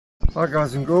Hi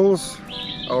guys and girls,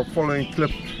 our following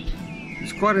clip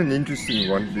is quite an interesting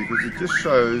one because it just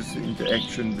shows the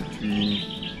interaction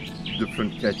between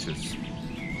different catches.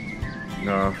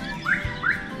 Now,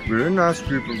 we're a nice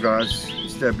group of guys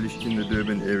established in the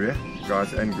Durban area,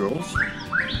 guys and girls,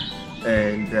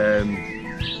 and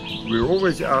we're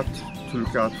always out to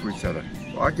look out for each other.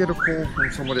 If I get a call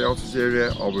from somebody else's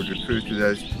area, I would refer to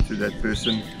that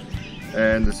person,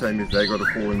 and the same if they got a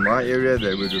call in my area,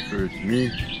 they would refer to me.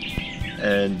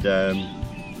 And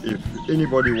if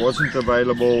anybody wasn't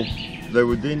available, they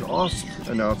would then ask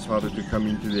an outsider to come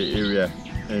into their area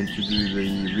and to do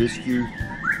the rescue.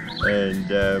 And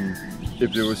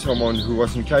if there was someone who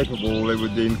wasn't capable, they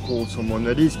would then call someone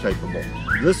that is capable.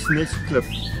 This next clip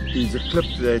is a clip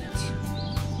that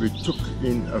we took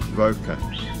in Avoca,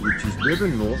 which is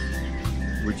Durban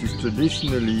North, which is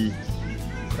traditionally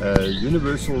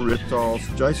Universal Reptiles,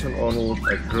 Jason Arnold,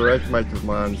 a great mate of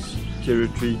mine's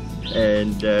territory,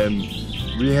 and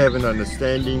we have an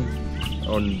understanding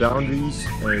on boundaries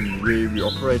and where we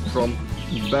operate from,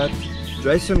 but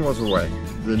Jason was away.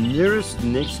 The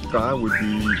next guy would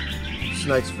be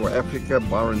Snakes for Africa,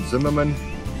 Byron Zimmerman,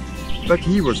 but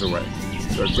he was away.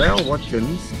 So Gail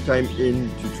Watkins came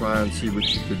in to try and see what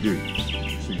she could do.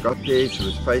 She got there, she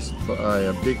was faced by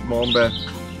a big mamba,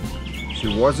 she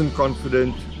wasn't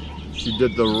confident, she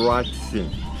did the right thing,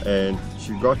 and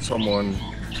she got someone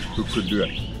who could do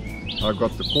it. I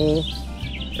got the call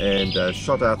and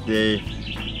shot out there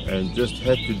and just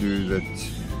had to do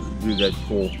that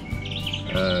call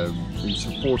in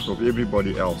support of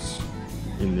everybody else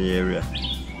in the area.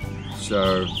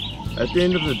 So at the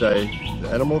end of the day, the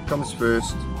animal comes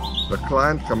first, the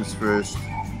client comes first,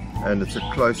 and it's a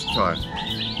close tie.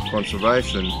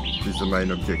 Conservation is the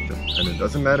main objective, and it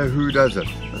doesn't matter who does it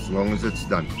as long as it's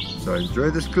done. So enjoy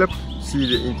this clip, see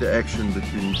the interaction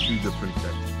between two different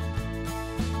cats.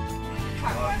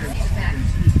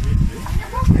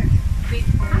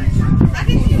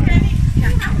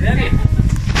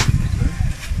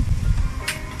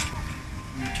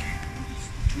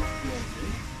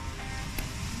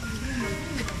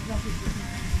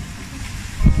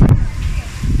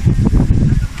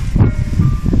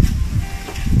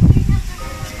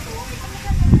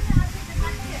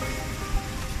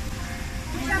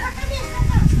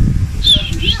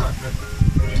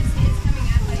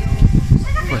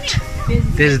 What?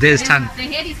 There's his tongue. The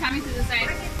head is coming to the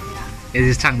side. There's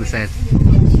his tongue, the side.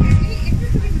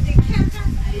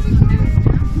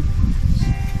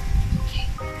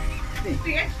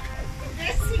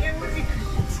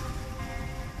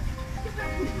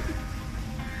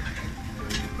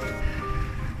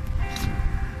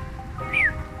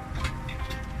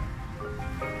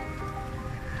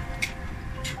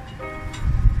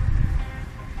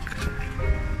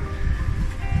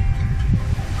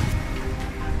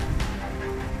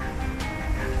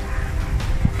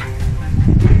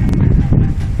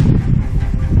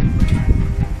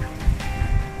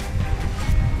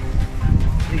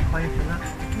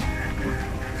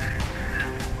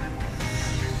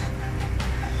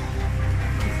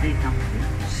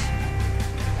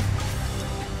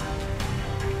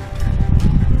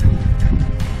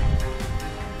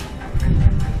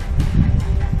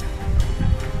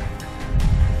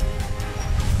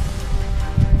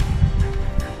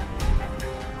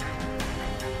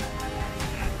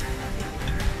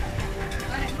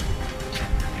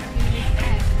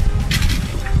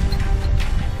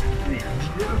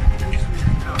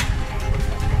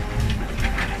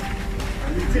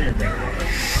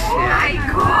 Oh my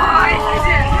god!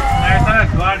 No, it's not a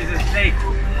god, it's a snake.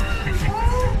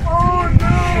 Oh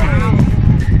no!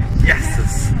 Yes,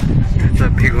 it's a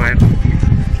big one.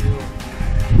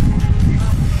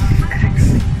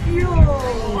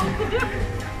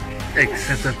 X,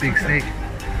 that's a big snake.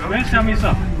 Where's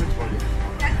Shamisa?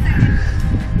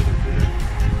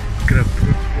 Grip.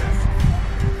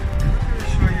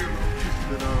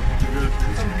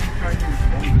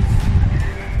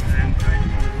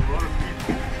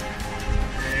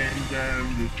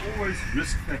 There's always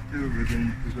risk factor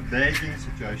with the bagging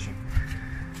situation.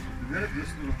 We developed this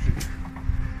little trick.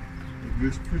 It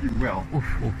works pretty well. I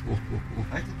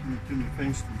hate it when you turn the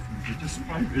fence to you just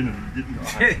sprayed in and you didn't know.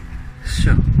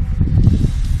 Sure.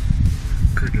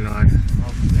 Good lord.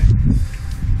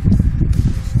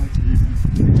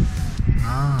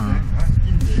 Ah.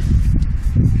 In there.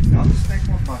 Now the snake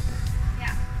won't bite it.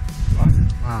 Yeah. Right?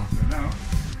 Wow. So now,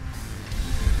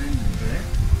 in there.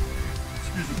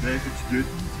 Excuse the bag, it's dirty.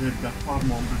 They've got 5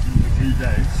 mambas in 3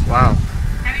 days. Wow.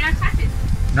 Have you not touched it?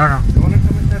 No, no. You want to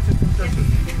come and touch it? Come touch it.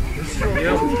 This is your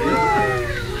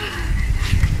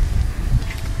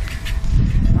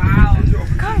Wow.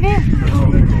 Come here.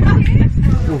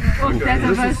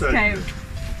 this is first so time. good.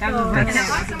 That was And I nice.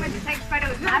 want someone to take a photo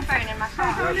with my phone in my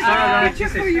car.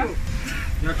 Kiss it.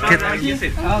 Your child, kiss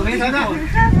it. Oh, where's the phone?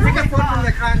 Take a photo from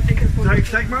the car and take a photo.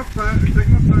 Take my phone. Take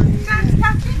my phone.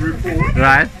 Report.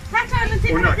 Right?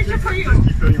 Or no, just keep going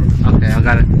on. Okay, I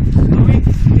got it. Zoe,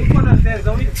 you put us there,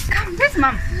 Zoe. Where's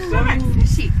mom? Zoe.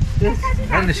 She.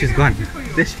 And she's gone.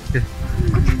 There she is.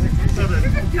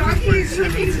 Doggies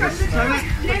looking from the door.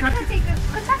 Let's take a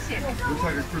touch it. Looks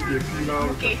like it could be a female.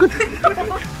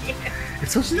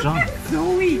 It's so strong.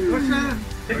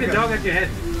 Take the dog at your head.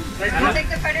 I'll take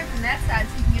the photo from that side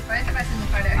so you can get both of us in the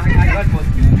photo. I got both.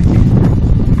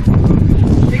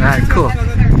 Alright, cool.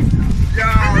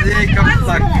 Yeah, there comes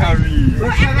the curry.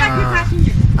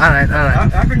 Alright,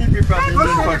 alright. How can you be bad in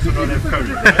this function and have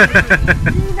curry?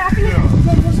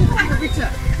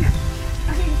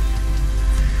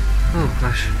 Oh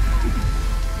gosh.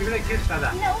 Give it a kiss,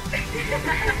 Dada. Oh,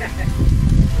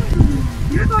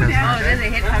 there's a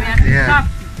head coming out. Yeah.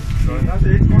 So now the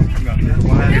head won't come out.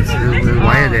 It's a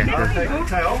wire there. Now take the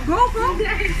tail. Go.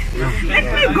 Let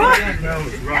me go.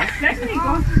 Right. Let me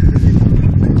go.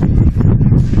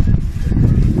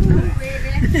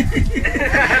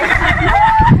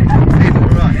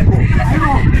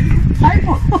 Right,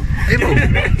 cool. Hey, boo.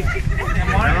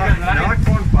 Now I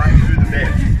can't bite through the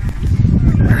bed.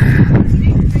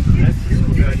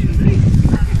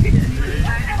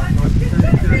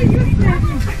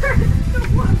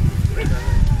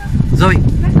 Zoe,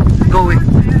 go away.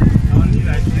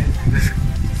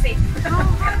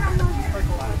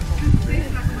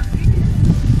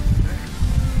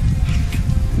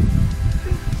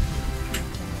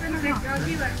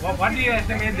 What do you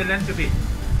estimate the length to be?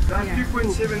 About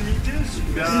 2.7 meters,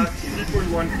 about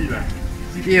 3.1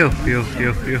 kilo.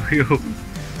 Phew.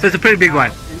 So it's a pretty big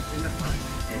one. No,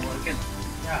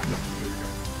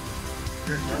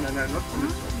 not from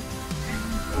this one.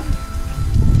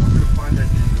 I'm going to find that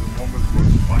in the Mamba's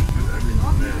bush, bunch of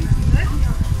them.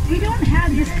 We don't have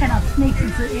this kind of snakes in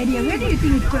the area. Where do you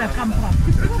think it could have come from?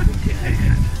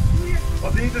 I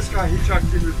think this guy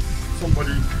hitchhiked in with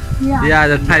somebody. Yeah,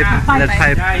 that pipe. That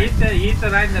pipe. Yeah, hit the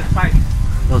line that pipe.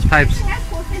 Those pipes. It has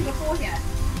caught in before here.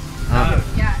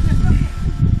 Yeah.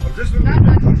 I'm just looking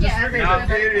at Yeah, the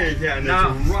area here and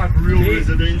No. it's a right real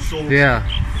residential. Yeah.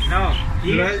 No,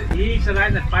 he hit the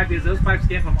line that pipe. Those pipes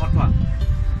came from Ottawa.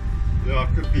 Yeah,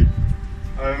 could be.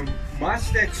 My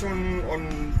stats on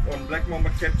black mamba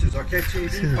captures are catching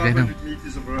This within is venom. 500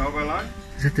 meters of a railway line,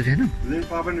 Is that the venom? within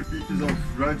 500 meters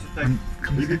of roads that Come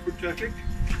take heavy on. foot traffic,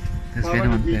 There's 500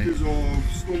 venom up there. meters of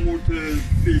stormwater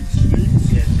fed streams,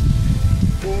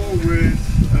 or with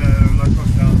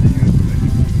low-cost housing and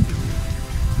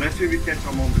informative. That's where we catch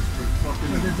our mambas, but not in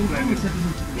the planet.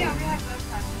 Yeah, we have those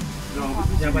types.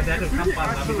 Yeah, but that will come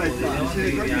past some people.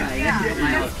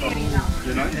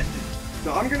 You know? So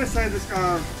I'm going to say this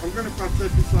guy, I'm going to put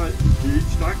that beside the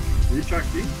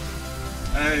hitchhiking.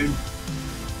 And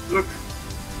look,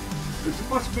 it's a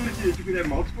possibility that you could have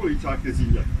multiple hitchhikers in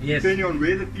here. Yes. Depending on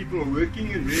where the people are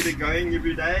working and where they're going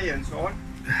every day and so on.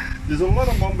 There's a lot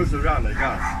of mambas around there,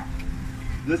 guys.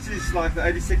 This is like the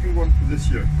 82nd one for this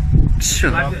year. Sure.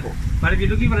 But if you're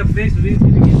looking for a place to visit,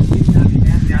 you can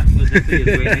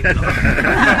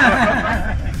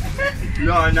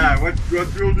No, no, what we'll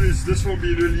do is this will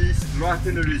be released right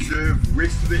in a reserve,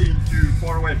 west of the N2,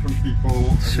 far away from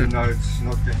people, Sure. and you know it's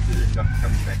not going to end up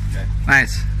coming back again.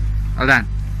 Nice. Well done.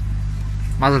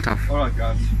 Mazel tov. Alright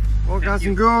guys. Well guys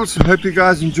and girls, I hope you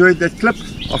guys enjoyed that clip.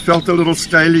 I felt a little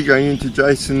scaly going into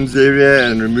Jason's area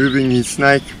and removing his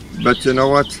snake, but you know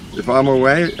what, if I'm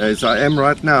away, as I am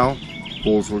right now,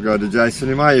 balls will go to Jason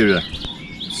in my area.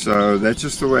 So that's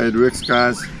just the way it works,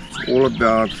 guys. It's all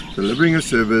about delivering a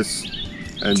service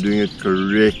and doing it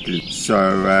correctly.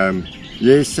 So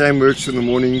yes, Sam works in the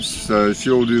mornings, so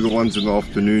she'll do the ones in the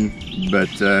afternoon, but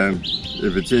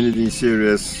if it's anything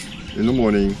serious in the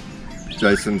morning,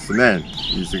 Jason's the man.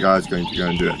 He's the guy who's going to go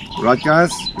and do it. Right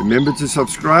guys, remember to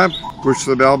subscribe, push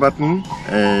the bell button,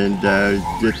 and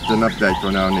get an update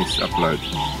on our next upload.